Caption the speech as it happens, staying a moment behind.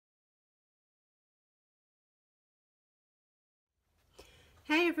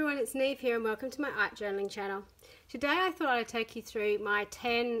Hey everyone, it's Niamh here and welcome to my art journaling channel. Today I thought I'd take you through my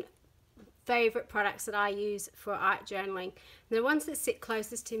 10 favourite products that I use for art journaling. The ones that sit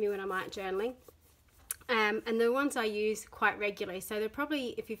closest to me when I'm art journaling and the ones I use quite regularly. So they're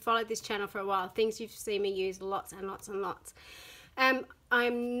probably, if you've followed this channel for a while, things you've seen me use lots and lots and lots.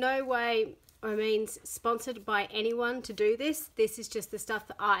 I'm no way or means sponsored by anyone to do this. This is just the stuff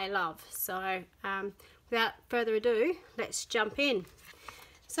that I love. So without further ado, let's jump in.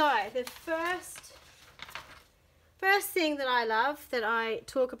 So the first thing that I love, that I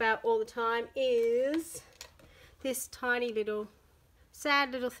talk about all the time, is this tiny little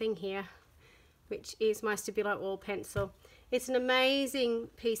sad little thing here, which is my Stabilo oil pencil. It's an amazing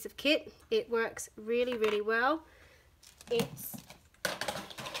piece of kit. It works really, really well. It's,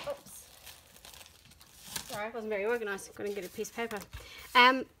 oops, sorry, I wasn't very organised. I'm going to get a piece of paper.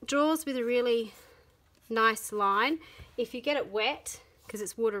 Draws with a really nice line. If you get it wet, because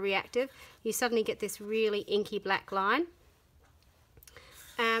it's water reactive, you suddenly get this really inky black line.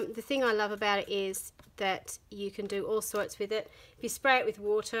 The thing I love about it is that you can do all sorts with it. If you spray it with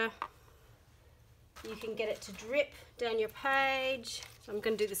water, you can get it to drip down your page. So I'm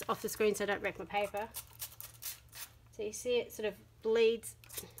going to do this off the screen so I don't wreck my paper. So you see it sort of bleeds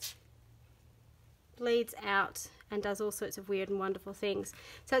out and does all sorts of weird and wonderful things.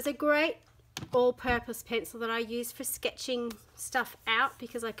 So it's a great all-purpose pencil that I use for sketching stuff out,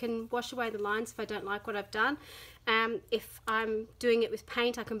 because I can wash away the lines if I don't like what I've done. If I'm doing it with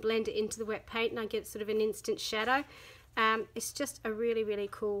paint, I can blend it into the wet paint and I get sort of an instant shadow. It's just a really, really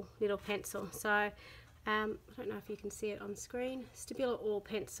cool little pencil. So I don't know if you can see it on screen. Stabilo oil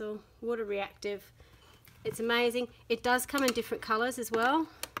pencil, water reactive. It's amazing. It does come in different colours as well.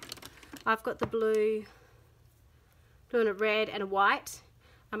 I've got the blue and a red and a white.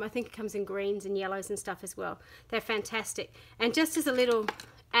 I think it comes in greens and yellows and stuff as well. They're fantastic. And just as a little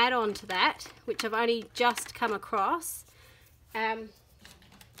add-on to that, which I've only just come across, by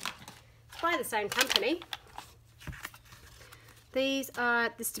the same company, these are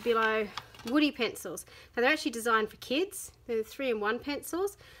the Stabilo woody pencils. Now they're actually designed for kids. They're 3-in-1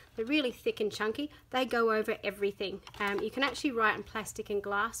 pencils. They're really thick and chunky. They go over everything. You can actually write in plastic and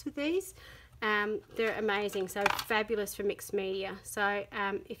glass with these. They're amazing, so fabulous for mixed media. So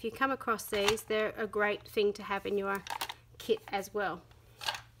if you come across these, they're a great thing to have in your kit as well.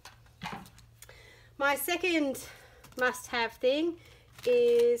 My second must-have thing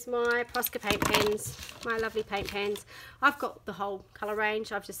is my Posca Paint Pens, my lovely paint pens. I've got the whole colour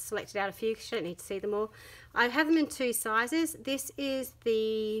range. I've just selected out a few because you don't need to see them all. I have them in 2 sizes. This is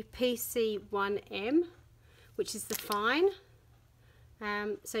the PC1M, which is the fine.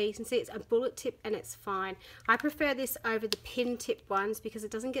 So you can see it's a bullet tip and it's fine. I prefer this over the pin tip ones because it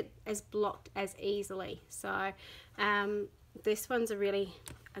doesn't get as blocked as easily. So this one's a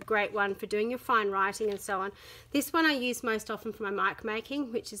great one for doing your fine writing and so on. This one I use most often for my mark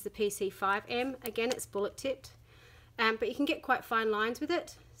making, which is the PC5M. Again, it's bullet tipped, but you can get quite fine lines with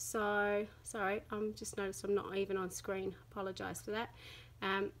it. So sorry, I'm just noticed I'm not even on screen. Apologise for that.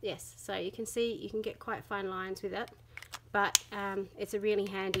 Yes, so you can see you can get quite fine lines with it. But it's a really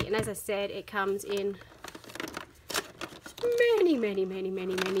handy, and as I said, it comes in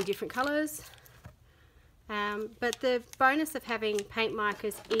many different colours. But the bonus of having paint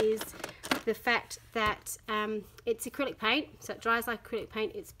markers is the fact that it's acrylic paint, so it dries like acrylic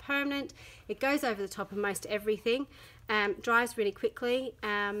paint. It's permanent, it goes over the top of most everything, dries really quickly,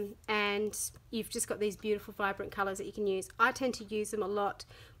 and you've just got these beautiful vibrant colours that you can use. I tend to use them a lot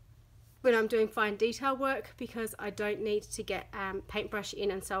when I'm doing fine detail work because I don't need to get paintbrush in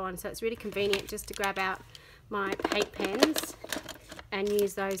and so on, so it's really convenient just to grab out my paint pens and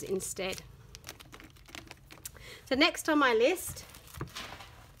use those instead. So next on my list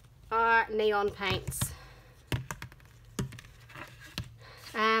are neon paints.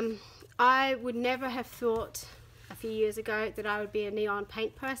 I would never have thought a few years ago that I would be a neon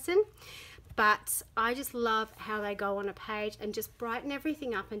paint person, but I just love how they go on a page and just brighten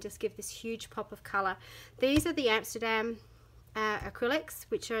everything up and just give this huge pop of colour. These are the Amsterdam acrylics,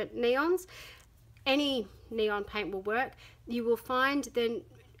 which are neons. Any neon paint will work. You will find they're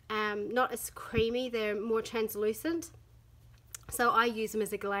not as creamy, they're more translucent. So I use them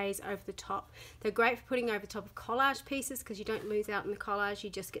as a glaze over the top. They're great for putting over the top of collage pieces because you don't lose out in the collage, you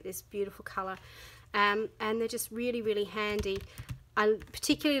just get this beautiful colour. And they're just really, really handy. I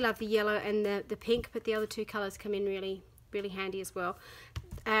particularly love the yellow and the pink, but the other 2 colours come in really, really handy as well.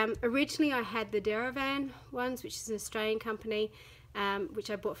 Originally I had the Deravan ones, which is an Australian company, which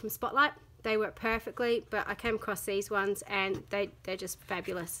I bought from Spotlight. they work perfectly, but I came across these ones and they're just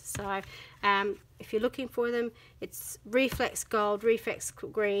fabulous. So if you're looking for them, it's Reflex Gold, Reflex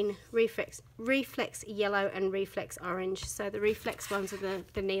Green, Reflex Yellow and Reflex Orange. So the Reflex ones are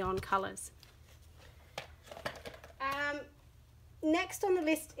the neon colours. Next on the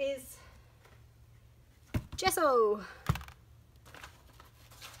list is Gesso.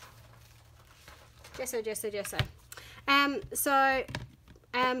 Gesso.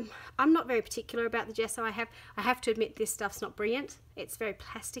 I'm not very particular about the gesso. I have to admit, this stuff's not brilliant. It's very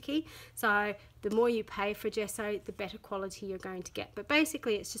plasticky, so the more you pay for gesso, the better quality you're going to get. But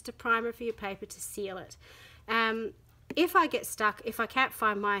basically it's just a primer for your paper to seal it. If I get stuck, if I can't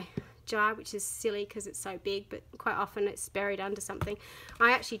find my jar, which is silly because it's so big, but quite often it's buried under something,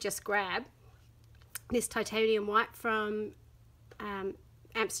 I actually just grab this titanium white from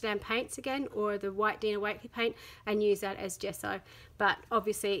Amsterdam paints again, or the white Dina Wakley paint, and use that as gesso. But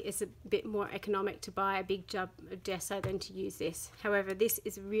obviously it's a bit more economic to buy a big job of gesso than to use this. However, this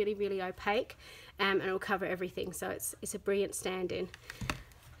is really opaque, and it'll cover everything, so it's a brilliant stand-in.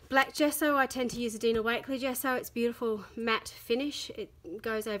 Black gesso, I tend to use a Dina Wakley gesso. It's beautiful matte finish. It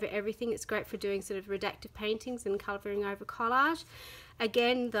goes over everything. It's great for doing sort of redactive paintings and colouring over collage.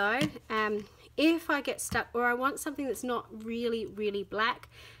 Again though, if I get stuck or I want something that's not really black,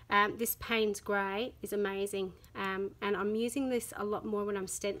 this Payne's Grey is amazing, and I'm using this a lot more when I'm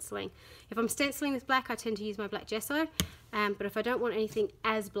stenciling. If I'm stenciling with black, I tend to use my black gesso, but if I don't want anything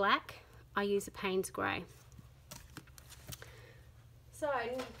as black, I use a Payne's Grey. So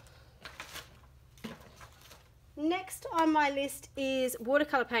next on my list is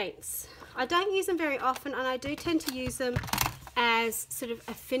watercolour paints. I don't use them very often, and I do tend to use them as sort of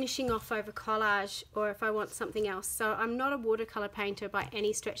a finishing off over collage, or if I want something else. So I'm not a watercolour painter by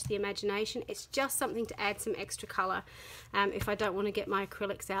any stretch of the imagination. It's just something to add some extra colour if I don't want to get my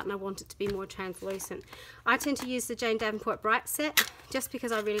acrylics out and I want it to be more translucent. I tend to use the Jane Davenport Bright set just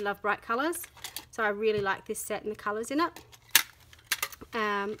because I really love bright colours. So I really like this set and the colours in it.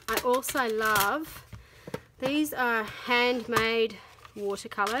 I also love, these are handmade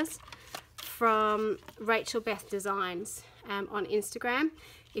watercolours from Rachel Beth Designs on Instagram.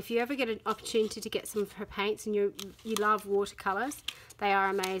 If you ever get an opportunity to get some of her paints and you love watercolours, they are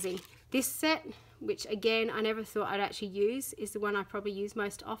amazing. This set, which again I never thought I'd actually use, is the one I probably use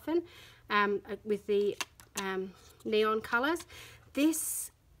most often, with the neon colours.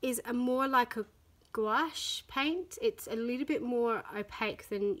 This is more like a gouache paint. It's a little bit more opaque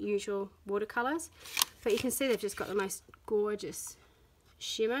than usual watercolours, but you can see they've just got the most gorgeous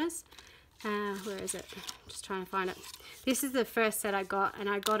shimmers. Where is it? Just trying to find it. This is the first set I got, and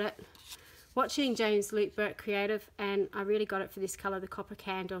I got it watching James Luke Burt Creative, and I really got it for this colour, the Copper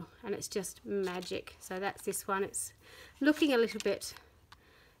Candle, and it's just magic. So that's this one. It's looking a little bit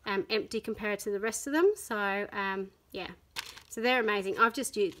empty compared to the rest of them, so yeah, so they're amazing. I've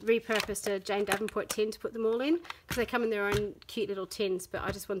just repurposed a Jane Davenport tin to put them all in, because they come in their own cute little tins, but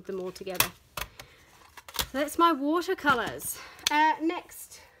I just wanted them all together. So that's my watercolours.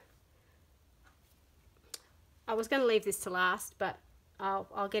 Next, I was going to leave this to last, but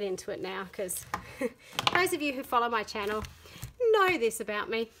I'll get into it now, because those of you who follow my channel know this about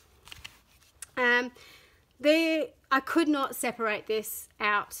me. I could not separate this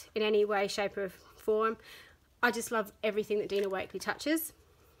out in any way, shape or form. I just love everything that Dina Wakley touches.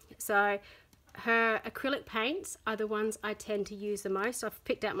 So her acrylic paints are the ones I tend to use the most. I've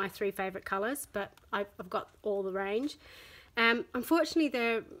picked out my 3 favourite colours, but I've got all the range. Unfortunately,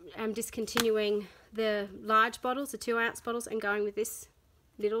 they're discontinuing the large bottles, the 2-ounce bottles, and going with this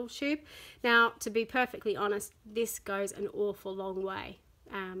little tube. Now, to be perfectly honest, this goes an awful long way.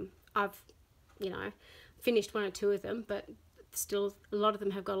 I've, finished 1 or 2 of them, but still a lot of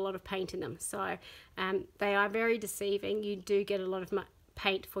them have got a lot of paint in them. So they are very deceiving. You do get a lot of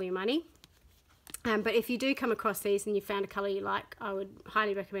paint for your money. But if you do come across these and you found a colour you like, I would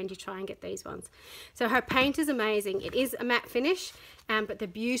highly recommend you try and get these ones. So her paint is amazing. It is a matte finish, but they're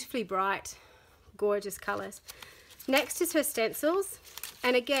beautifully bright, gorgeous colours. Next is her stencils,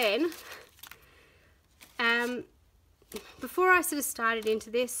 and again, before I sort of started into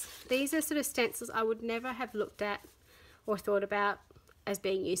this, these are sort of stencils I would never have looked at or thought about as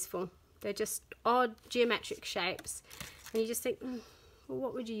being useful. They're just odd geometric shapes, and you just think, well,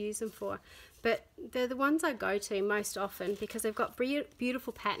 what would you use them for? But they're the ones I go to most often because they've got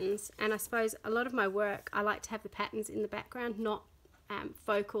beautiful patterns, and I suppose a lot of my work, I like to have the patterns in the background, not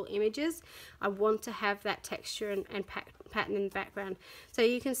focal images. I want to have that texture and pattern in the background. So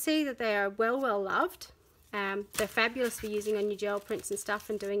you can see that they are well loved. They're fabulous for using on your gel prints and stuff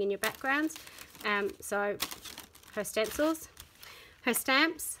and doing in your backgrounds. So her stencils, her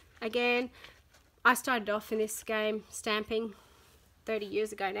stamps, again, I started off in this game stamping 30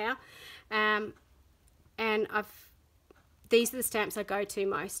 years ago now, and these are the stamps I go to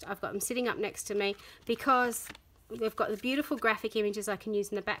most. I've got them sitting up next to me because they've got the beautiful graphic images I can use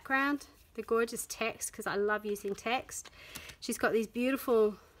in the background, the gorgeous text, because I love using text. She's got these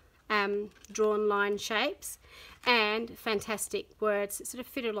beautiful drawn line shapes and fantastic words that sort of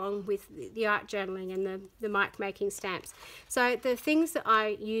fit along with the art journaling and the mic making stamps. So the things that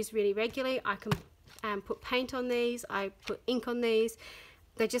I use really regularly, I can put paint on these, I put ink on these,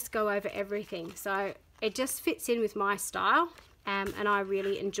 they just go over everything. So it just fits in with my style, and I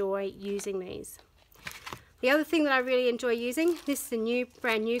really enjoy using these. The other thing that I really enjoy using, this is the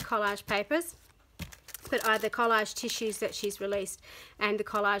brand new Collage papers, but are the Collage tissues that she's released and the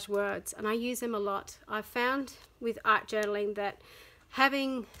Collage words, and I use them a lot. I've found with art journaling that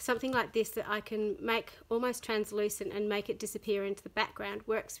having something like this that I can make almost translucent and make it disappear into the background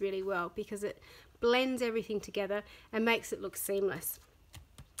works really well, because it blends everything together and makes it look seamless.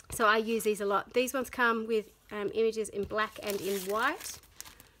 So I use these a lot. These ones come with images in black and in white,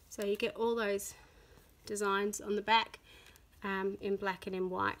 so you get all those designs on the back in black and in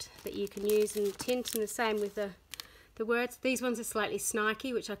white that you can use and tint, and the same with the words. These ones are slightly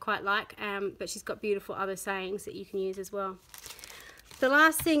snaky, which I quite like, but she's got beautiful other sayings that you can use as well. The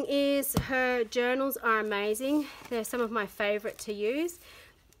last thing is her journals are amazing. They're some of my favourite to use.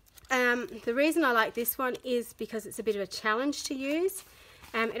 The reason I like this one is because it's a bit of a challenge to use.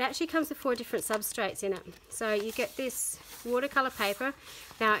 It actually comes with 4 different substrates in it. So you get this watercolour paper.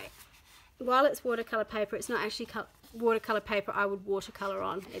 Now, while it's watercolour paper, it's not actually watercolour paper I would watercolour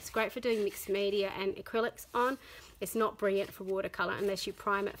on. It's great for doing mixed media and acrylics on. It's not brilliant for watercolour unless you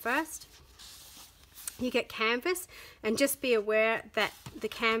prime it first. You get canvas, and just be aware that the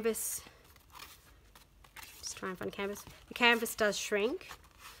canvas, just try and find canvas, the canvas does shrink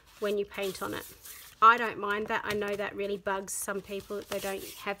when you paint on it. I don't mind that. I know that really bugs some people that they don't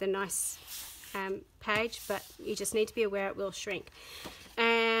have the nice page, but you just need to be aware it will shrink.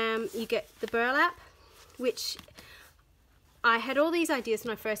 You get the burlap, which I had all these ideas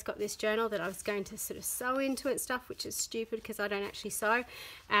when I first got this journal that I was going to sort of sew into it and stuff, which is stupid because I don't actually sew.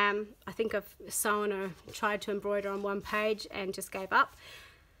 I think I've sewn or tried to embroider on one page and just gave up.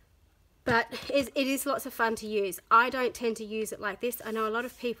 But it is lots of fun to use. I don't tend to use it like this. I know a lot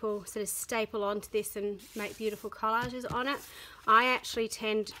of people sort of staple onto this and make beautiful collages on it. I actually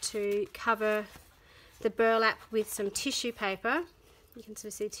tend to cover the burlap with some tissue paper. You can sort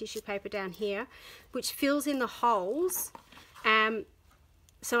of see tissue paper down here, which fills in the holes,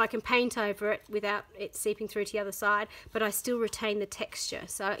 so I can paint over it without it seeping through to the other side, but I still retain the texture.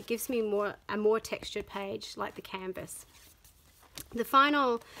 So it gives me a more textured page like the canvas. The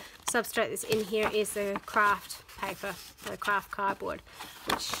final substrate that's in here is the craft paper, the craft cardboard,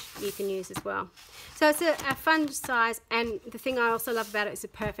 which you can use as well. So it's a fun size, and the thing I also love about it is the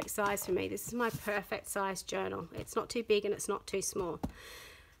perfect size for me. This is my perfect size journal. It's not too big and it's not too small.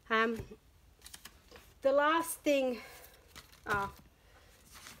 The last thing,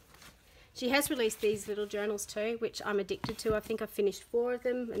 she has released these little journals too, which I'm addicted to. I think I've finished 4 of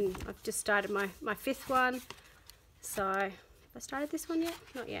them, and I've just started my 5th one. So, have I started this one yet?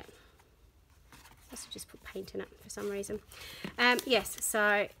 Not yet. I must have just put paint in it for some reason. Yes,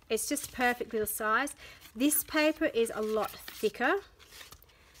 so it's just a perfect little size. This paper is a lot thicker.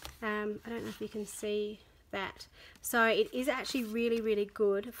 I don't know if you can see that. So it is actually really, really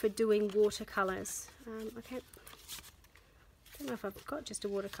good for doing watercolours. I don't know if I've got just a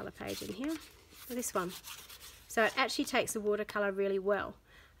watercolour page in here. This one. So it actually takes the watercolour really well.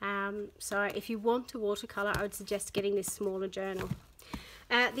 So if you want to watercolour, I would suggest getting this smaller journal.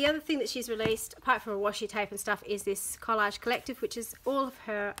 The other thing that she's released, apart from a washi tape and stuff, is this Collage Collective, which is all of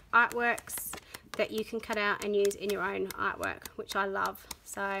her artworks that you can cut out and use in your own artwork, which I love.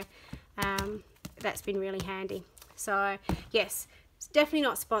 So that's been really handy. So yes, it's definitely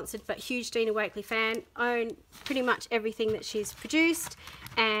not sponsored, but huge Dina Wakley fan. Own pretty much everything that she's produced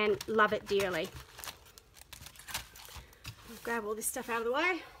and love it dearly. I'll grab all this stuff out of the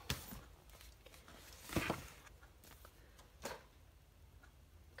way.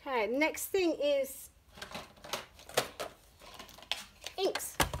 Okay, the next thing is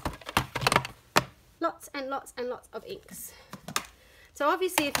inks. Lots and lots and lots of inks. So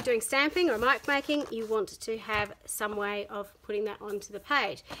obviously if you're doing stamping or mic making, you want to have some way of putting that onto the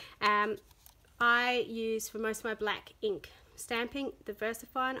page. I use for most of my black ink stamping the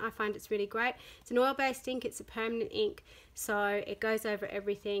VersaFine. I find it's really great. It's an oil-based ink, it's a permanent ink, so it goes over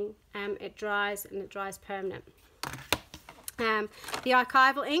everything, it dries and it dries permanent. The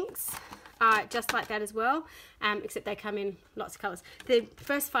archival inks are just like that as well, except they come in lots of colours. The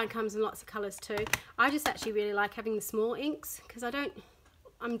Versifine comes in lots of colours too. I just actually really like having the small inks because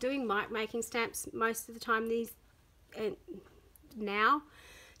I'm doing mark making stamps most of the time now,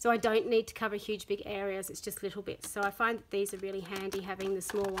 so I don't need to cover huge big areas. It's just little bits, so I find that these are really handy having the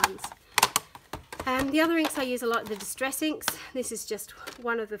small ones. The other inks I use a lot are the distress inks. This is just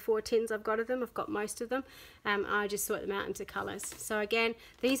one of the 4 tins I've got of them. I've got most of them. I just sort them out into colours. So again,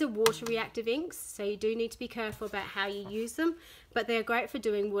 these are water reactive inks, so you do need to be careful about how you use them, but they're great for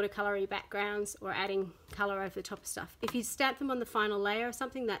doing watercolory backgrounds or adding colour over the top of stuff. If you stamp them on the final layer or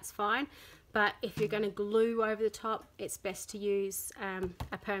something, that's fine, but if you're going to glue over the top, it's best to use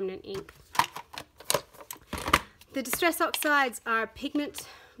a permanent ink. The Distress Oxides are a pigment,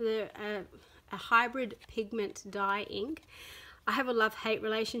 they're a hybrid pigment dye ink. I have a love-hate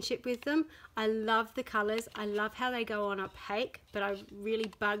relationship with them. I love the colours, I love how they go on opaque, but it really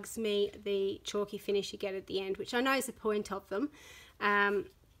bugs me the chalky finish you get at the end, which I know is the point of them.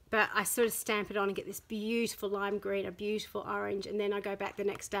 But I sort of stamp it on and get this beautiful lime green, a beautiful orange, and then I go back the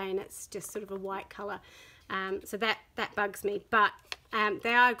next day and it's just sort of a white colour. So that bugs me, but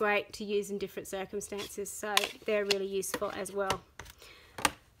they are great to use in different circumstances, so they're really useful as well.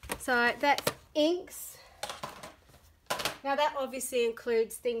 So that's inks. Now that obviously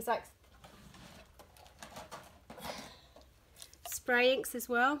includes things like spray inks as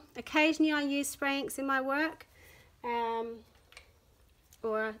well. Occasionally I use spray inks in my work,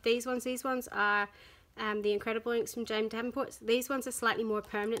 or these ones. These ones are the Incredible inks from James Davenport. These ones are slightly more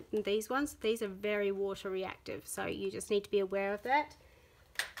permanent than these ones. These are very water reactive, so you just need to be aware of that.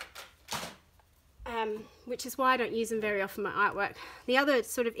 Which is why I don't use them very often in my artwork. The other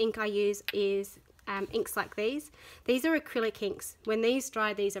sort of ink I use is inks like these. These are acrylic inks. When these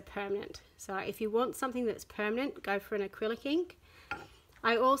dry, these are permanent. So if you want something that's permanent, go for an acrylic ink.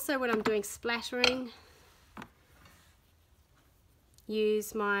 I also, when I'm doing splattering,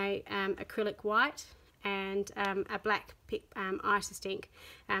 use my acrylic white and a black artist ink,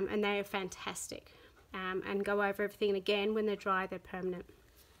 and they are fantastic, and go over everything, and again, when they're dry, they're permanent.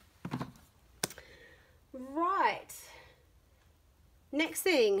 Right, next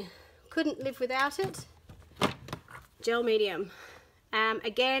thing, couldn't live without it, gel medium.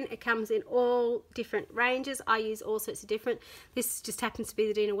 Again, it comes in all different ranges. I use all sorts of different. This just happens to be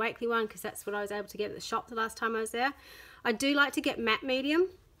the Dina Wakley one because that's what I was able to get at the shop the last time I was there. I do like to get matte medium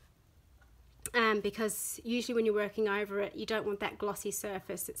because usually when you're working over it, you don't want that glossy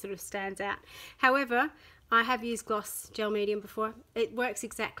surface that sort of stands out. However, I have used gloss gel medium before. It works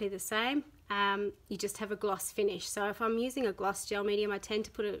exactly the same. You just have a gloss finish. So if I'm using a gloss gel medium, I tend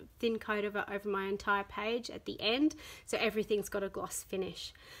to put a thin coat of it over my entire page at the end, so everything's got a gloss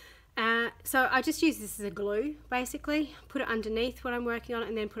finish. So I just use this as a glue, basically. Put it underneath what I'm working on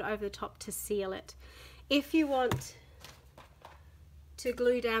and then put it over the top to seal it. If you want to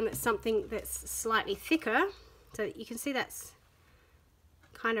glue down something that's slightly thicker, so that you can see that's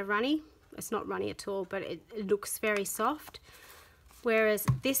kind of runny. It's not runny at all, but it looks very soft. Whereas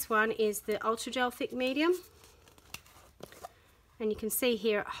this one is the Ultra Gel Thick Medium, and you can see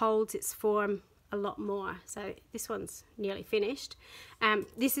here it holds its form a lot more. So this one's nearly finished.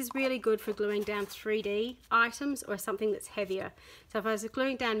 This is really good for gluing down 3D items or something that's heavier. So if I was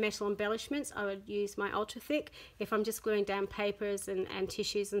gluing down metal embellishments, I would use my Ultra Thick. If I'm just gluing down papers and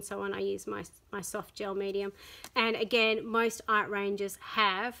tissues and so on, I use my soft gel medium. And again, most art ranges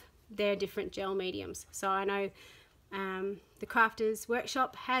have their different gel mediums. So I know the Crafters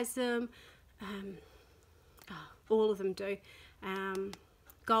Workshop has them, all of them do.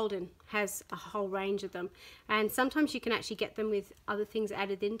 Golden has a whole range of them, and sometimes you can actually get them with other things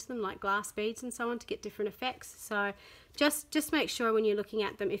added into them, like glass beads and so on, to get different effects. So just make sure when you're looking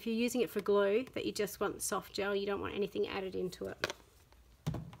at them, if you're using it for glue, that you just want soft gel, you don't want anything added into it.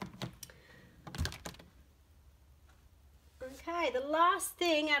 Okay, the last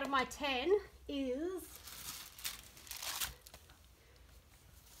thing out of my 10 is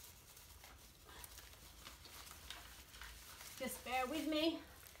just bear with me.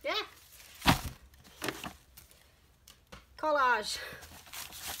 Yeah. Collage.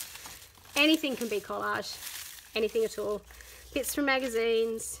 Anything can be collage. Anything at all. Bits from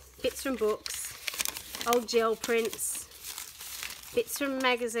magazines, bits from books, old gel prints, bits from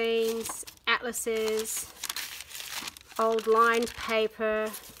magazines, atlases, old lined paper,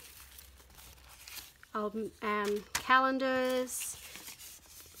 old calendars,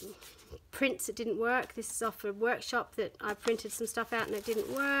 prints that didn't work. This is off a workshop that I printed some stuff out and it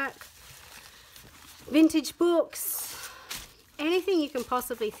didn't work. Vintage books. Anything you can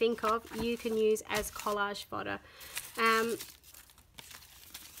possibly think of, you can use as collage fodder.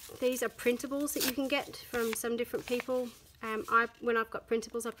 These are printables that you can get from some different people. When I've got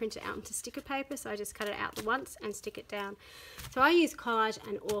printables, I print it out into sticker paper, so I just cut it out once and stick it down. So I use collage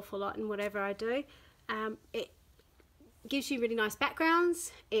an awful lot in whatever I do. It gives you really nice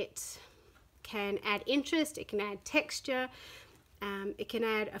backgrounds. It can add interest, it can add texture, it can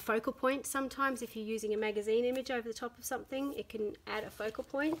add a focal point sometimes. If you're using a magazine image over the top of something, it can add a focal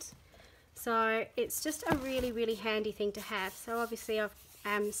point. So it's just a really, really handy thing to have. So obviously I've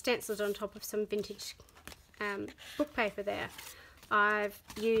stenciled on top of some vintage book paper there. I've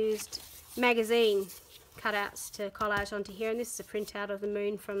used magazine cutouts to collage onto here, and this is a printout of the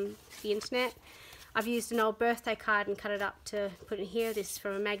moon from the internet. I've used an old birthday card and cut it up to put in here. This is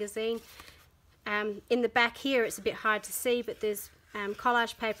from a magazine. In the back here it's a bit hard to see, but there's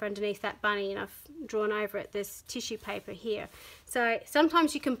collage paper underneath that bunny, and I've drawn over it this tissue paper here. So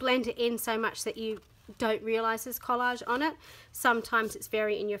sometimes you can blend it in so much that you don't realise there's collage on it. Sometimes it's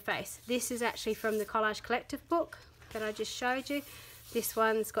very in your face. This is actually from the Collage Collective book that I just showed you. This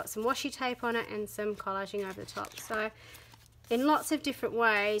one's got some washi tape on it and some collaging over the top. So in lots of different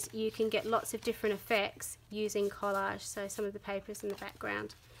ways you can get lots of different effects using collage. So some of the papers in the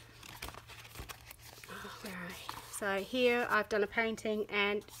background. Where are we? So here I've done a painting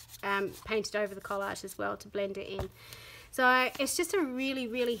and painted over the collage as well to blend it in. So it's just a really,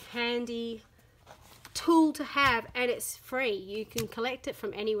 really handy tool to have, and it's free. You can collect it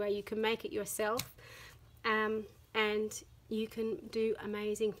from anywhere, you can make it yourself, and you can do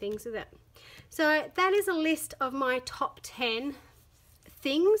amazing things with it. So that is a list of my top 10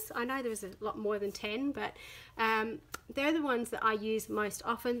 things. I know there was a lot more than 10, but they're the ones that I use most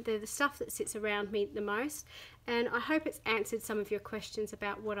often. They're the stuff that sits around me the most, and I hope it's answered some of your questions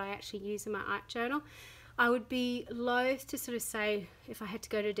about what I actually use in my art journal. I would be loath to sort of say, if I had to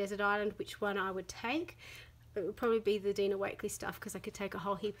go to a desert island, which one I would take. It would probably be the Dina Wakley stuff, because I could take a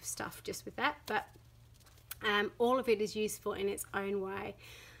whole heap of stuff just with that, but all of it is useful in its own way.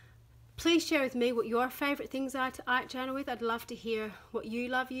 Please share with me what your favourite things are to art journal with. I'd love to hear what you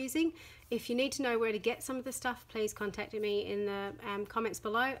love using. If you need to know where to get some of the stuff, please contact me in the comments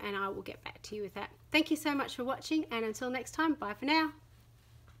below, and I will get back to you with that. Thank you so much for watching, and until next time, bye for now.